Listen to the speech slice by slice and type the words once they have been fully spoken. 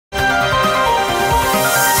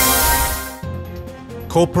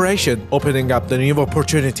cooperation opening up the new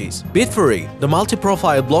opportunities. Bitfury, the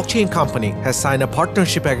multi-profile blockchain company, has signed a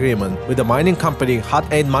partnership agreement with the mining company Hut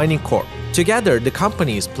 8 Mining Corp. Together, the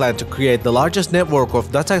companies plan to create the largest network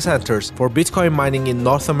of data centers for Bitcoin mining in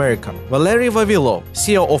North America. Valery Vavilov,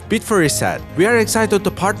 CEO of Bitfury, said, "We are excited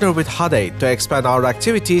to partner with Hut 8 to expand our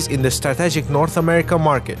activities in the strategic North American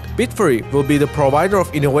market. Bitfury will be the provider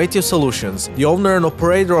of innovative solutions. The owner and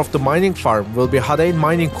operator of the mining farm will be Hut 8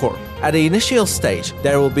 Mining Corp. At the initial stage,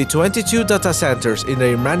 there will be 22 data centers in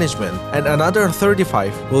their management and another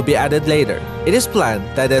 35 will be added later. It is planned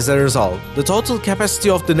that as a result, the total capacity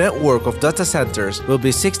of the network of data centers will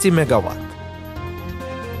be 60 MW.